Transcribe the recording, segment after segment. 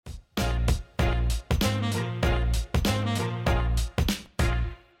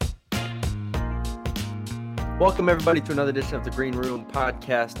Welcome, everybody, to another edition of the Green Room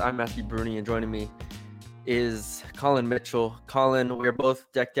Podcast. I'm Matthew Bruni, and joining me is Colin Mitchell. Colin, we're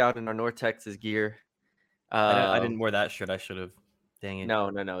both decked out in our North Texas gear. I didn't wear that shirt. I should have. Dang it.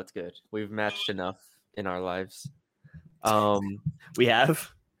 No, it's good. We've matched enough in our lives. We have?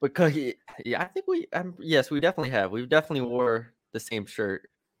 Because, I think yes, we definitely have. We definitely wore the same shirt.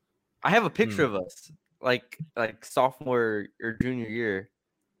 I have a picture of us, like sophomore or junior year,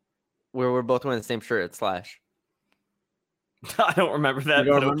 where we're both wearing the same shirt at Slash. I don't remember that.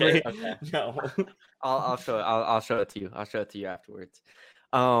 You don't but remember okay. it? Okay. No. I'll show it. I'll show it to you. I'll show it to you afterwards.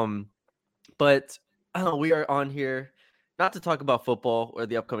 But we are on here not to talk about football or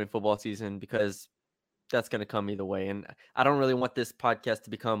the upcoming football season, because that's going to come either way. And I don't really want this podcast to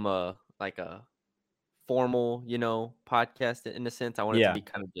become a formal, podcast in a sense. I want it to be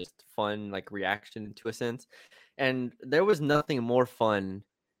kind of just fun, like reaction to a sense. And there was nothing more fun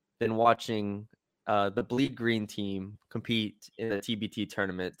than watching the Bleed Green team compete in the TBT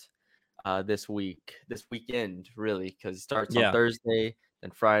tournament this weekend, really, because it starts on Thursday, then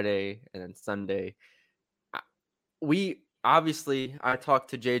Friday, and then Sunday. I talked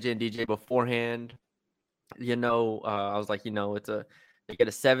to JJ and DJ beforehand. I was like, they get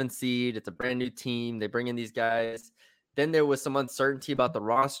a 7 seed. It's a brand new team. They bring in these guys. Then there was some uncertainty about the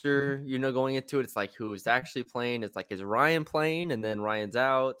roster, going into it. It's like, who is actually playing? It's like, is Ryan playing? And then Ryan's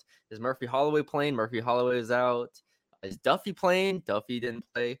out. Is Murphy Holloway playing? Murphy Holloway is out. Is Duffy playing? Duffy didn't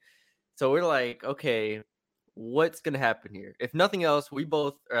play. So we're like, okay, what's going to happen here? If nothing else, we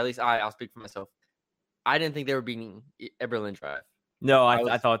both, or at least I'll speak for myself, I didn't think they were beating Eberlin Drive. No,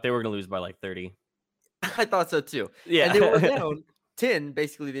 I thought they were going to lose by like 30. I thought so too. Yeah. And they were down 10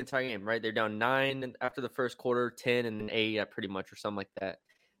 basically the entire game, right? They're down 9 after the first quarter, 10 and then 8 pretty much, or something like that.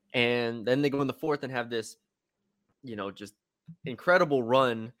 And then they go in the fourth and have this, just incredible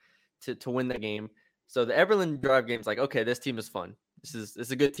run to win the game. So the Eberlin Drive game is like, okay, this team is fun. This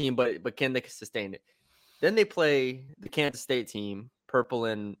is a good team, but can they sustain it? Then they play the Kansas State team, purple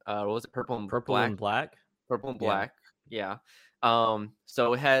and what was it? Purple and black. Purple and black. Yeah.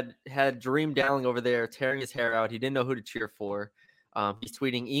 So had Dream Dowling over there tearing his hair out. He didn't know who to cheer for. He's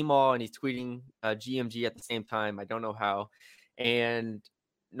tweeting Email and he's tweeting GMG at the same time. I don't know how. And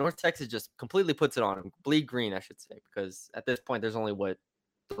North Texas just completely puts it on him. Bleed Green, I should say, because at this point there's only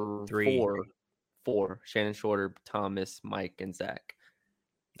four: Shannon Shorter, Thomas, Mike, and Zach.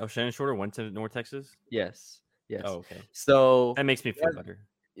 Oh, Shannon Shorter went to North Texas? Yes. Oh, okay. So that makes me feel better.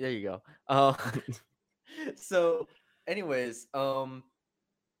 There you go. So anyways,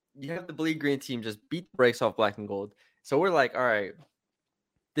 you have the Bleed Green team just beat the brakes off Black and Gold. So we're like, all right,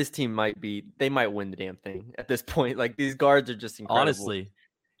 this team might win the damn thing at this point. Like, these guards are just incredible. Honestly.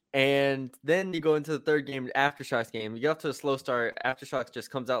 And then you go into the third game, Aftershocks game. You get off to a slow start. Aftershocks just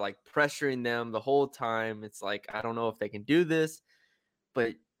comes out like pressuring them the whole time. It's like, I don't know if they can do this,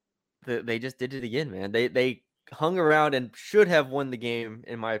 but they just did it again, man. They hung around and should have won the game,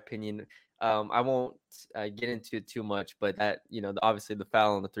 in my opinion. I won't get into it too much, but that, obviously the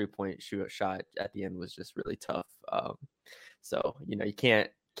foul on the 3-point shot at the end was just really tough. So, you can't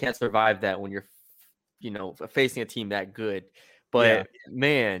survive that when you're, facing a team that good. But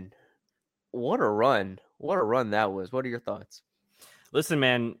man, what a run that was. What are your thoughts? Listen,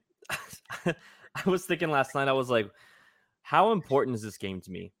 man, I was thinking last night, I was like, how important is this game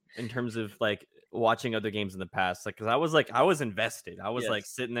to me in terms of like watching other games in the past? Like, cause I was invested. I was like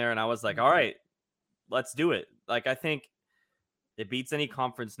sitting there and I was like, all right, let's do it. Like, I think it beats any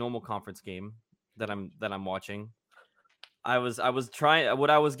normal conference game that I'm watching. I was trying, what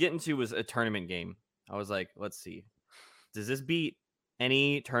I was getting to was a tournament game. I was like, let's see, does this beat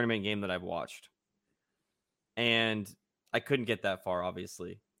any tournament game that I've watched? And I couldn't get that far,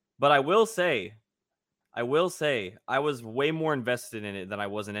 obviously. But I will say, I was way more invested in it than I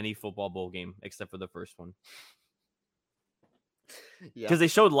was in any football bowl game, except for the first one. Because they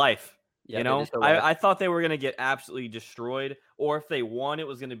showed life. I thought they were going to get absolutely destroyed, or if they won, it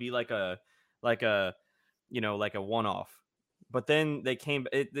was going to be like a one-off. But then they came.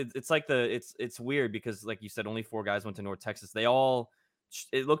 It's weird because, like you said, only 4 guys went to North Texas.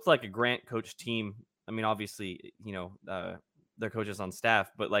 It looked like a Grant coach team. I mean, obviously, their coaches on staff,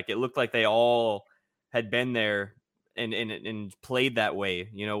 but like it looked like they all had been there and played that way,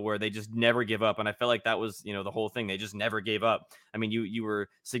 where they just never give up. And I felt like that was, the whole thing. They just never gave up. I mean, you were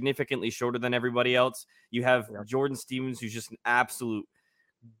significantly shorter than everybody else. You have Jordan Stevens, who's just an absolute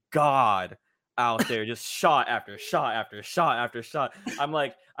god out there, just shot after shot after shot after shot. I'm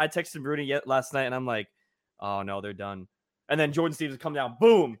like, I texted Bruni last night and I'm like, oh no, they're done. And then Jordan Stevens come down,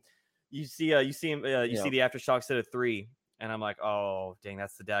 boom. You see him, see the Aftershocks hit a 3. And I'm like, oh, dang,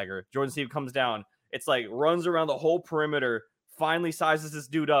 that's the dagger. Jordan Stevens comes down. It's like runs around the whole perimeter, finally sizes this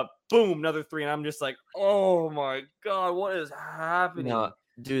dude up, boom, another three, and I'm just like, oh my god, what is happening? No,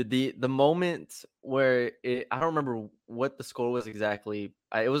 dude, the moment where I don't remember what the score was exactly.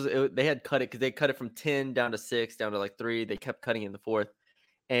 They had cut it because they cut it from 10 down to 6, down to like 3. They kept cutting in the fourth,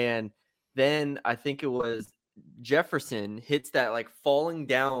 and then I think it was Jefferson hits that like falling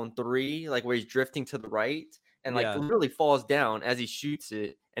down 3, like where he's drifting to the right, and like Yeah. literally falls down as he shoots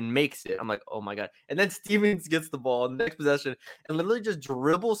it and makes it. I'm like, oh my god! And then Stevens gets the ball in the next possession and literally just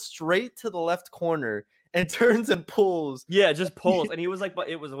dribbles straight to the left corner and turns and pulls. Yeah, just pulls. And he was like, but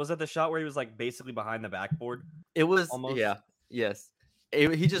was that the shot where he was like basically behind the backboard? It was, Almost. yeah, yes.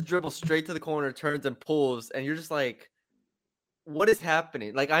 He just dribbles straight to the corner, turns and pulls, and you're just like, what is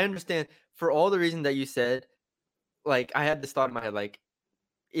happening? Like, I understand for all the reasons that you said. Like, I had this thought in my head, like,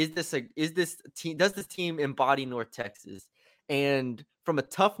 is this team? Does this team embody North Texas? And from a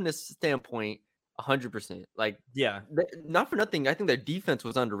toughness standpoint, 100%. Like, Yeah. not for nothing, I think their defense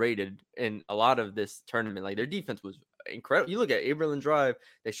was underrated in a lot of this tournament. Like, their defense was incredible. You look at Aberlin Drive,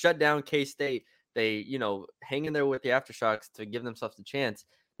 they shut down K-State. They, hang in there with the aftershocks to give themselves a chance.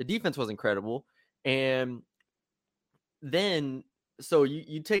 The defense was incredible. And then, so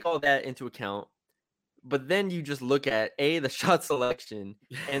you take all that into account, but then you just look at the shot selection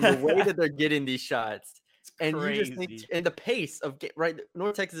and the way that they're getting these shots, and you just think, and the pace of right.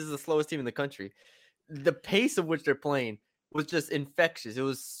 North Texas is the slowest team in the country. The pace of which they're playing was just infectious. It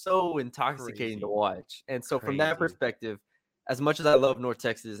was so intoxicating to watch. And so from that perspective, as much as I love North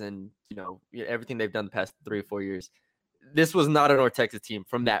Texas and everything they've done the past 3 or 4 years, this was not a North Texas team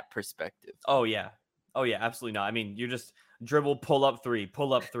from that perspective. Oh yeah, absolutely not. I mean, you just dribble, pull up three.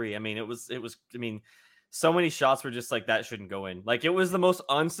 I mean, it was. I mean, so many shots were just like, that shouldn't go in. Like, it was the most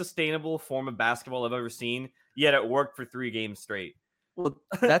unsustainable form of basketball I've ever seen. Yet it worked for 3 games straight. Well,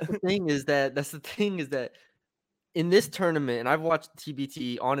 that's the thing is that in this tournament, and I've watched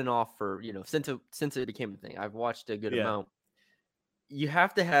TBT on and off for since it became a thing. I've watched a good amount. You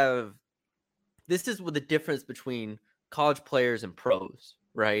have to have. This is what the difference between college players and pros,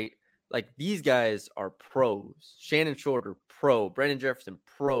 right? Like, these guys are pros. Shannon Shorter, pro. Brandon Jefferson,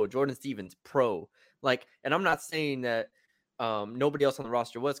 pro. Jordan Stevens, pro. Like, and I'm not saying that nobody else on the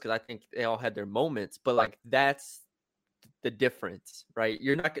roster was, because I think they all had their moments, but like, that's the difference, right?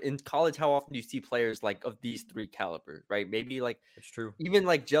 You're not in college. How often do you see players like of these 3 calibers, right? Maybe like, it's true. Even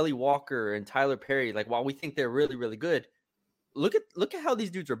like Jelly Walker and Tyler Perry. Like, while we think they're really, really good, look at how these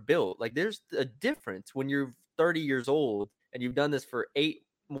dudes are built. Like, there's a difference when you're 30 years old and you've done this for 8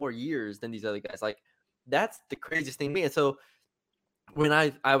 more years than these other guys. Like, that's the craziest thing to me. And so when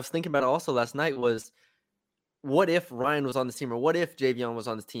I was thinking about it also last night was, what if Ryan was on the team, or what if Javion was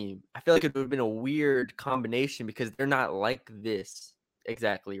on the team? I feel like it would have been a weird combination because they're not like this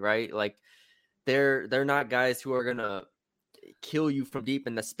exactly, right? Like, they're not guys who are gonna kill you from deep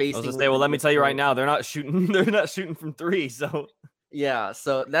in the spacing. I was gonna say, well, let me tell you right now, they're not shooting. They're not shooting from 3. So yeah,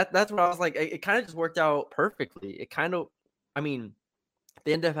 so that's what I was like. It kind of just worked out perfectly. It kind of, I mean,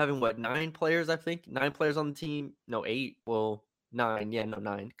 they ended up having 9 players. I think 9 players on the team. No, 8. Well, 9. Yeah, no,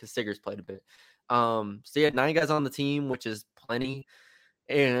 9 because Siggers played a bit. So you had 9 guys on the team, which is plenty,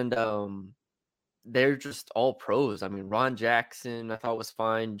 and they're just all pros. I mean, Ron Jackson, I thought was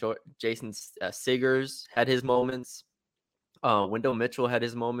fine. Jason Siggers had his moments. Wendell Mitchell had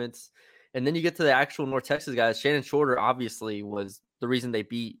his moments, and then you get to the actual North Texas guys. Shannon Shorter obviously was the reason they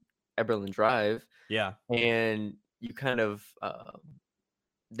beat Eberlin Drive. Yeah, and you kind of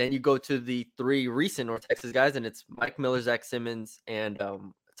then you go to the 3 recent North Texas guys, and it's Mike Miller, Zach Simmons, and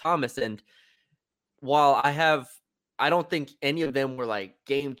Thomas. And while I don't think any of them were like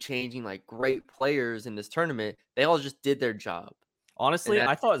game-changing, like great players in this tournament. They all just did their job. Honestly,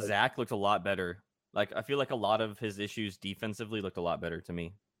 I thought Zach looked a lot better. Like, I feel like a lot of his issues defensively looked a lot better to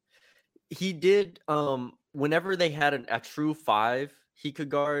me. He did. Whenever they had a true 5, he could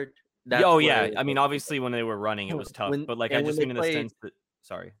guard. Yeah. I mean, obviously, when they were running, it was tough. But like, I just mean in the sense that.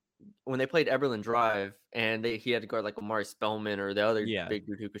 Sorry. When they played Eberlin Drive and he had to guard like Omari Spellman or the other big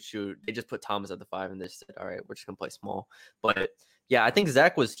dude who could shoot, they just put Thomas at the 5 and they said, all right, we're just going to play small. But yeah, I think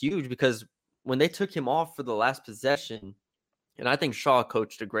Zach was huge because when they took him off for the last possession, and I think Shaw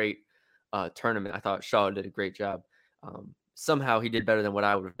coached a great tournament. I thought Shaw did a great job. Somehow he did better than what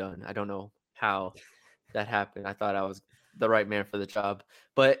I would have done. I don't know how that happened. I thought I was the right man for the job.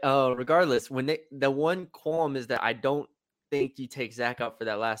 But regardless, the one qualm is that I don't think you take Zach out for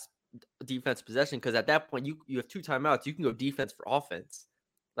that last defense possession, because at that point you have 2 timeouts. You can go defense for offense.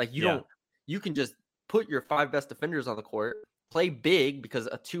 Like, you can just put your 5 best defenders on the court, play big because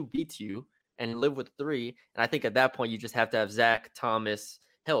a 2 beats you, and live with 3. And I think at that point you just have to have Zach, Thomas,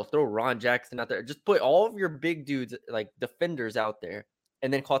 Hell, throw Ron Jackson out there. Just put all of your big dudes, like defenders, out there,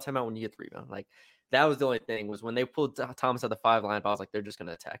 and then call timeout when you get the rebound. Like that was the only thing was when they pulled Thomas at the 5 line. I was like, they're just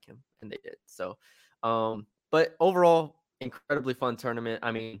gonna attack him, and they did. So, but overall, incredibly fun tournament.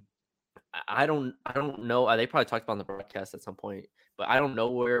 I mean, I don't know. They probably talked about on the broadcast at some point, but I don't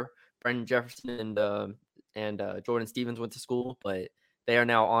know where Brendan Jefferson and Jordan Stevens went to school, but they are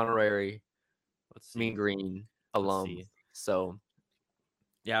now honorary Mean Green alums. So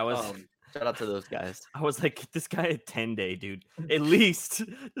yeah, I was shout out to those guys. I was like, get this guy a 10-day, dude. At least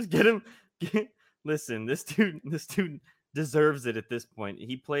just get him. Listen, this dude deserves it at this point.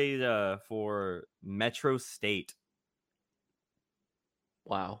 He played for Metro State.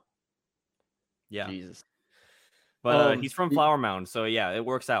 Wow. Yeah. Jesus. But he's from Flower Mound, so yeah, it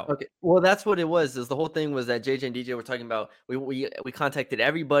works out. Okay. Well, that's what it was. Is the whole thing was that JJ and DJ were talking about we contacted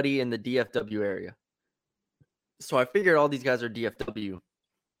everybody in the DFW area. So I figured all these guys are DFW.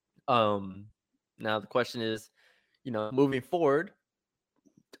 Now the question is, moving forward,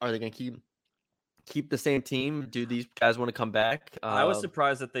 are they going to keep the same team? Do these guys want to come back? I was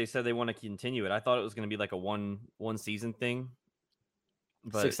surprised that they said they want to continue it. I thought it was going to be like a one season thing.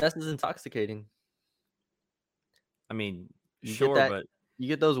 But success is intoxicating. I mean, but you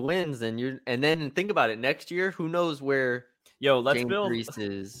get those wins, and then think about it. Next year, who knows where? Let's James build. Reese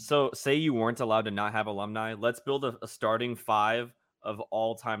is. So, say you weren't allowed to not have alumni. Let's build a starting 5 of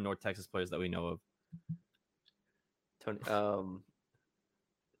all-time North Texas players that we know of. Tony.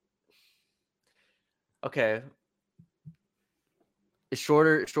 Okay. Is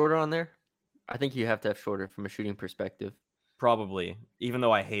Shorter on there? I think you have to have Shorter from a shooting perspective. Probably, even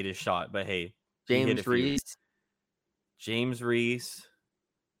though I hate his shot, but hey, James Reese. James Reese.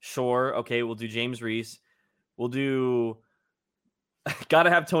 Sure. Okay, we'll do James Reese. We'll do. Gotta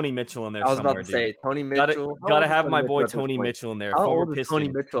have Tony Mitchell in there. I was about to say Tony Mitchell. Gotta have my boy Tony Mitchell in there. How old is Tony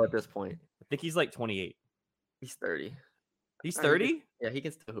Mitchell at this point? I think he's like 28. He's 30. He's 30? Yeah, he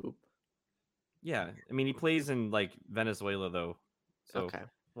can still hoop. Yeah, I mean he plays in like Venezuela though. So. Okay.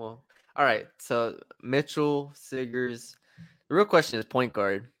 Well, all right. So Mitchell, Siggers. The real question is point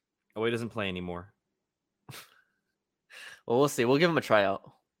guard. Oh, he doesn't play anymore. Well, we'll see. We'll give him a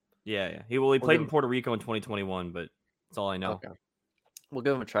tryout. Yeah. He played in Puerto Rico in 2021, but that's all I know. Okay. We'll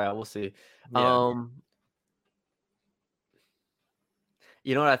give him a tryout. We'll see. Yeah.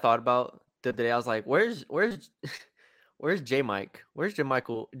 You know what I thought about the other day? I was like, where's J Mike? Where's J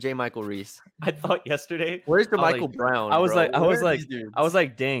Michael Reese? I thought yesterday. Where's Michael Brown? I was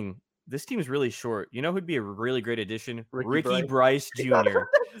like, dang, this team's really short. You know who'd be a really great addition? Ricky Bryce Jr.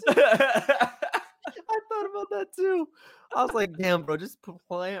 I thought about that too. I was like, damn, bro, just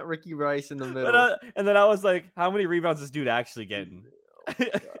plant Ricky Bryce in the middle. And then I was like, how many rebounds is this dude actually getting? Oh my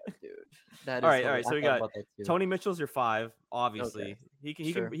God, dude. All right. So we got Tony Mitchell's your 5, obviously. Okay.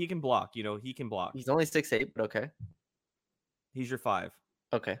 He can block. He can block. He's only 6'8", but okay. He's your 5.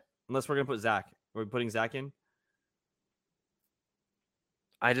 Okay. Unless we're gonna put Zach. Are we putting Zach in?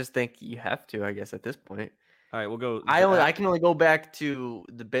 I just think you have to, I guess, at this point. All right, we'll go. I can only go back to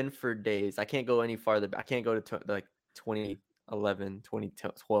the Benford days. I can't go any farther. I can't go to like 2011,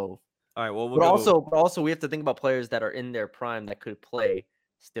 2012. All right, well, but also we have to think about players that are in their prime that could play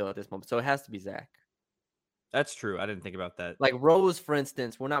still at this moment. So it has to be Zach. That's true. I didn't think about that. Like Rose, for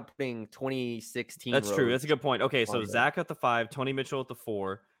instance, we're not putting 2016. That's true. That's a good point. Okay, so Zach at the 5, Tony Mitchell at the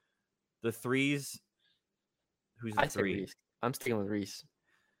 4, the 3s. Who's the 3? I'm sticking with Reese.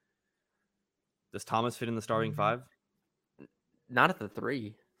 Does Thomas fit in the starting 5? Not at the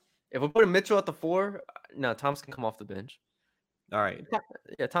 3. If we put Mitchell at the 4, no, Thomas can come off the bench. All right.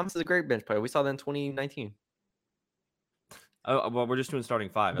 Yeah, Thomas is a great bench player. We saw that in 2019. Oh, well, we're just doing starting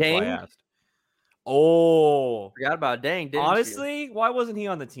 5. That's Dang. why I asked. Oh, forgot about Dang. Didn't honestly, you? Why wasn't he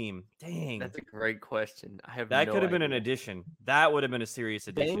on the team? Dang, that's a great question. That could have been an addition. That would have been a serious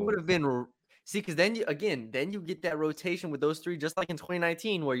addition. Dang would have been. See, because then you get that rotation with those 3, just like in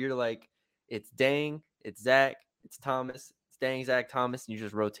 2019, where you're like, it's Dang, it's Zach, it's Thomas, it's Dang, Zach, Thomas, and you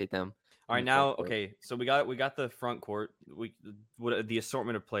just rotate them. All right, now, okay, so we got the front court. The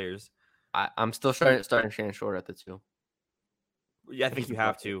assortment of players. I'm still starting Shannon Short at the 2. Yeah, I think you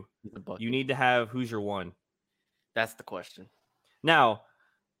have to. You need to have who's your 1. That's the question. Now,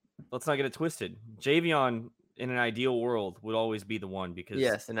 let's not get it twisted. Javion, in an ideal world, would always be the 1 because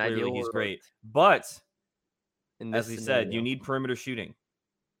yes, in ideal he's world. Great. But as we scenario, said, you need perimeter shooting.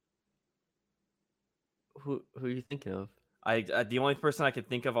 Who are you thinking of? The only person I could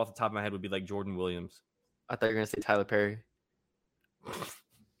think of off the top of my head would be like Jordan Williams. I thought you were gonna say Tyler Perry.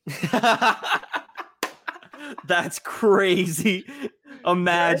 That's crazy.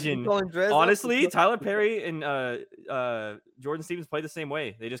 Imagine. Honestly, Tyler Perry and Jordan Stevens played the same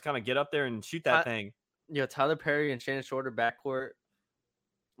way. They just kind of get up there and shoot that thing. Tyler Perry and Shannon Shorter backcourt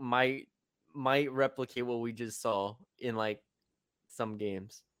might replicate what we just saw in like some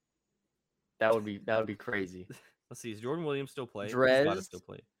games. That would be crazy. Let's see. Is Jordan Williams still play? Drez. He's got to still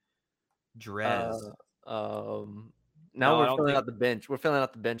play. Drez. Now we're filling out the bench. We're filling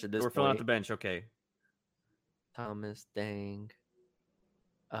out the bench at this point. We're filling out the bench. Okay. Thomas, Dang.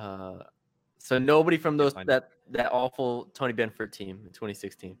 So nobody from those that awful Tony Benford team in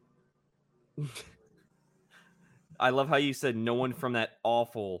 2016. I love how you said no one from that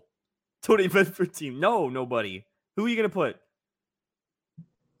awful Tony Benford team. No, nobody. Who are you gonna put?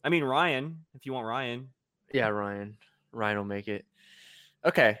 I mean Ryan, if you want Ryan. Yeah, Ryan. Ryan will make it.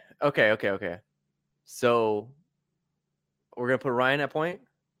 Okay. So we're gonna put Ryan at point.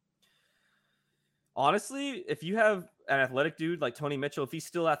 Honestly, if you have an athletic dude like Tony Mitchell, if he's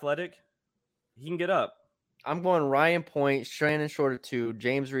still athletic, he can get up. I'm going Ryan point, Shannon Shorter 2,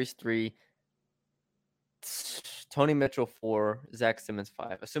 James Reese 3, Tony Mitchell 4, Zach Simmons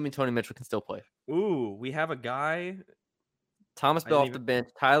 5. Assuming Tony Mitchell can still play. Ooh, we have a guy. Thomas Bell off the bench.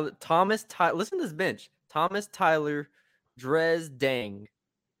 Listen to this bench. Thomas, Tyler, Drez, Dang,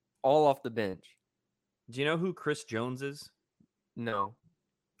 all off the bench. Do you know who Chris Jones is? No.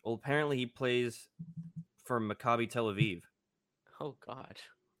 Well, apparently he plays for Maccabi Tel Aviv. Oh, God.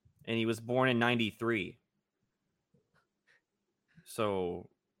 And he was born in 93. So,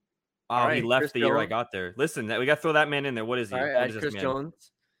 he left Chris the year Jones. I got there. Listen, we got to throw that man in there. What is he? All right, what is Chris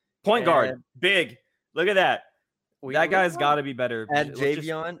Jones. Point guard. Big. Look at that. That guy's got to be better. Add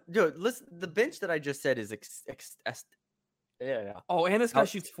Javion. Dude, listen, the bench that I just said is yeah. Oh, and this guy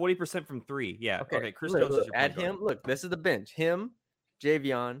shoots 40% from 3. Yeah. Okay. Chris Jones is your add him. Look, this is the bench. Him,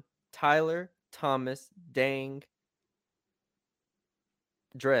 Javion, Tyler, Thomas, Dang,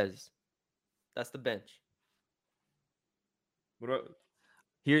 Drez. That's the bench. What about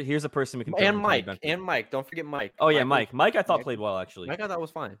here's a person we can and Mike. Don't forget Mike. Oh yeah, Mike. Mike I thought played well actually. Mike I thought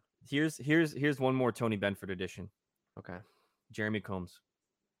was fine. Here's one more Tony Benford edition. Okay. Jeremy Combs.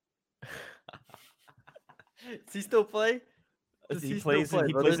 Does he still play? He plays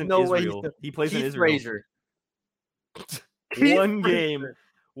in Israel. He plays in Israel. Frazier. One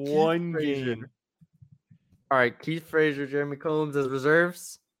game. All right, Keith Frazier, Jeremy Combs as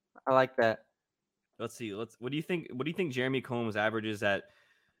reserves. I like that. Let's see. What do you think? What do you think Jeremy Combs averages at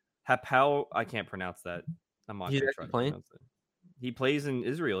Hapoel? I can't pronounce that. I'm not going to try to pronounce it. He plays in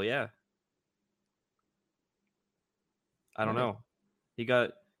Israel, yeah. I don't know. He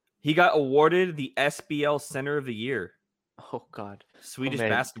got awarded the SBL Center of the Year. Oh God. Swedish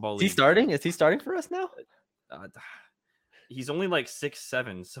basketball league. Is he starting? Is he starting for us now? He's only like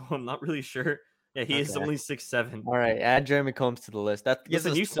 6'7", so I'm not really sure. Yeah, he is only 6'7". All right, add Jeremy Combs to the list. That gives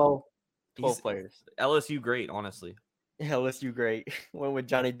us 12 players. LSU great, honestly. Yeah, LSU great. Went with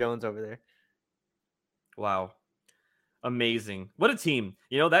Johnny Jones over there. Wow. Amazing. What a team.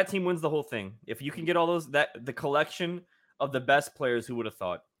 You know, that team wins the whole thing. If you can get all those, the collection of the best players, who would have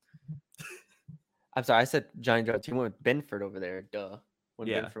thought? I'm sorry, I said Johnny Jones. He went with Benford over there. Duh. When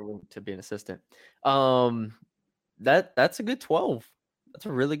Benford went to be an assistant. That's a good 12. That's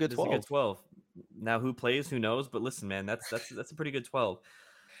a really good 12. It's a good 12. Now who plays, who knows? But listen, man, that's a pretty good 12.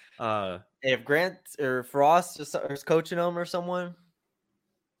 If Grant or Frost is coaching them or someone,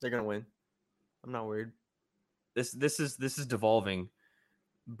 they're gonna win. I'm not worried. This is devolving,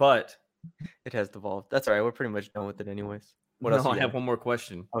 but it has devolved. That's all right. We're pretty much done with it anyways. What else? I have one more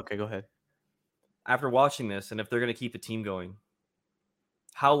question. Okay, go ahead. After watching this, and if they're gonna keep the team going,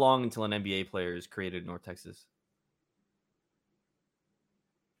 how long until an NBA player is created in North Texas?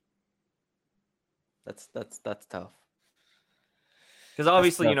 That's tough. Because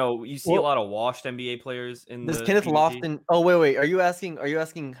obviously, you know, you see a lot of washed NBA players in this. Kenneth Lofton. Oh wait. Are you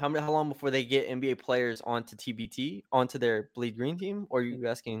asking how long before they get NBA players onto TBT, onto their Bleed Green team, or are you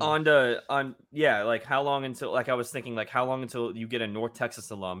asking like how long until, like I was thinking, like how long until you get a North Texas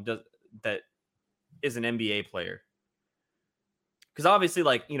alum that is an NBA player? Because obviously,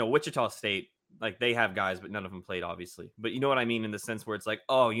 like, you know, Wichita State, like they have guys, but none of them played, obviously. But you know what I mean in the sense where it's like,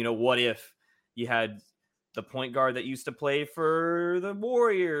 oh, you know, what if you had the point guard that used to play for the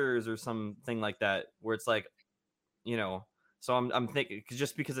Warriors or something like that, where it's like, you know, so I'm thinking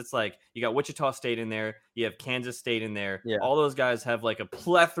just because it's like you got Wichita State in there, you have Kansas State in there. Yeah. All those guys have like a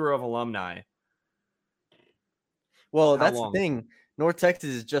plethora of alumni. Well, that's the thing. North Texas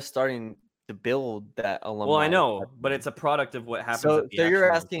is just starting to build that alumni. Well, I know, but it's a product of what happens. So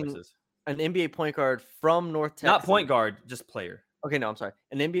you're asking an NBA point guard from North Texas. Not point guard, just player. Okay, no, I'm sorry.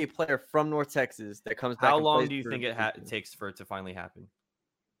 An NBA player from North Texas that comes back. How long do you think it takes for it to finally happen?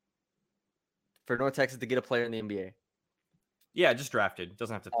 For North Texas to get a player in the NBA? Yeah, just drafted.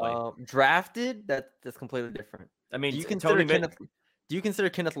 Doesn't have to play. Drafted, that's completely different. I mean, Do you Tony consider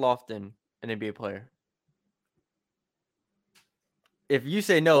Kenneth Lofton an NBA player? If you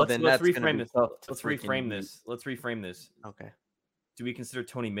say no, then let's that's going to reframe be this. tough. Let's reframe this. Let's reframe this. Okay. Do we consider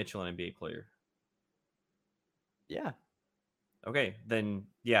Tony Mitchell an NBA player? Yeah. Okay, then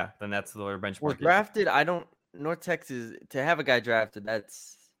that's the lower benchmark. Well, drafted, I don't. North Texas, to have a guy drafted,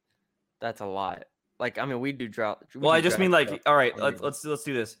 that's a lot. Like, I mean, we do draft. Well, I just mean like, all right, let's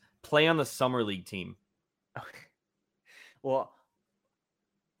do this. Play on the summer league team. Okay. Well,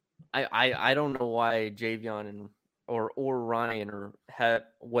 I don't know why Javion and or Ryan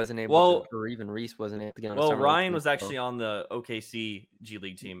wasn't able to, or even Reese wasn't able to get on. Well, Ryan was actually on the OKC G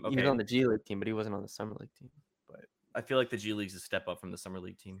League team. Okay. He was on the G League team, but he wasn't on the summer league team. But I feel like the G League's a step up from the summer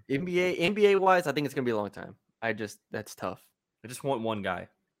league team. NBA wise, I think it's gonna be a long time. That's tough. I just want one guy.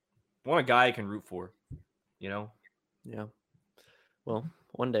 I want a guy I can root for. You know? Yeah. Well,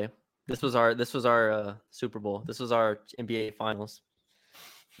 one day. This was our Super Bowl. This was our NBA Finals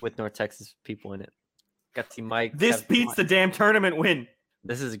with North Texas people in it. Got to see Mike. This beats the damn tournament win.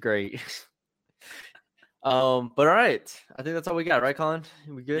 This is great. But all right. I think that's all we got, right, Colin?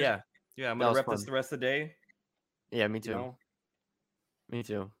 We good? Yeah. I'm gonna rep this the rest of the day. Yeah, me too. You know? Me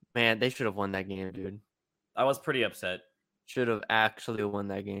too. Man, they should have won that game, dude. I was pretty upset. Should have actually won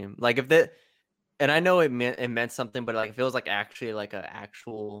that game. Like if that, and I know it meant something, but like if it was like actually like an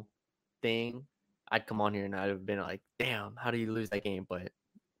actual thing, I'd come on here and I'd have been like, damn, how do you lose that game? But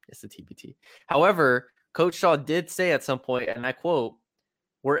it's the TBT. However, Coach Shaw did say at some point, and I quote,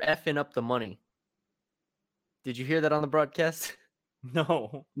 "We're effing up the money." Did you hear that on the broadcast?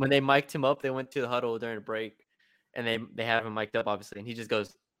 No. When they mic'd him up, they went to the huddle during a break, and they have him mic'd up, obviously, and he just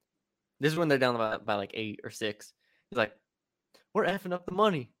goes, "This is when they're down by like 8 or 6." He's like, "We're effing up the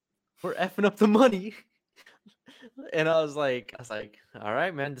money. We're effing up the money." And I was like, all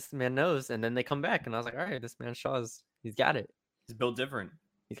right, man, this man knows. And then they come back, and I was like, all right, this man he's got it. He's built different.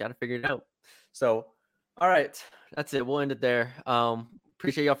 He's got to figure it out. So, all right, that's it. We'll end it there.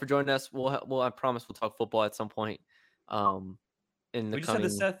 Appreciate y'all for joining us. I promise we'll talk football at some point. We just had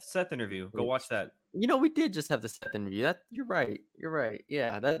the Seth interview. Go watch that. You know, we did just have the Seth interview. You're right.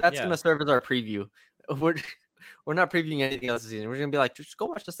 Yeah, that's gonna serve as our preview. We're not previewing anything else this season. We're gonna be like, just go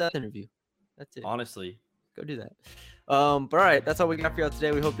watch the Seth interview. That's it. Honestly, go do that. But all right, that's all we got for y'all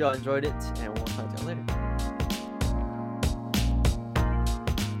today. We hope y'all enjoyed it, and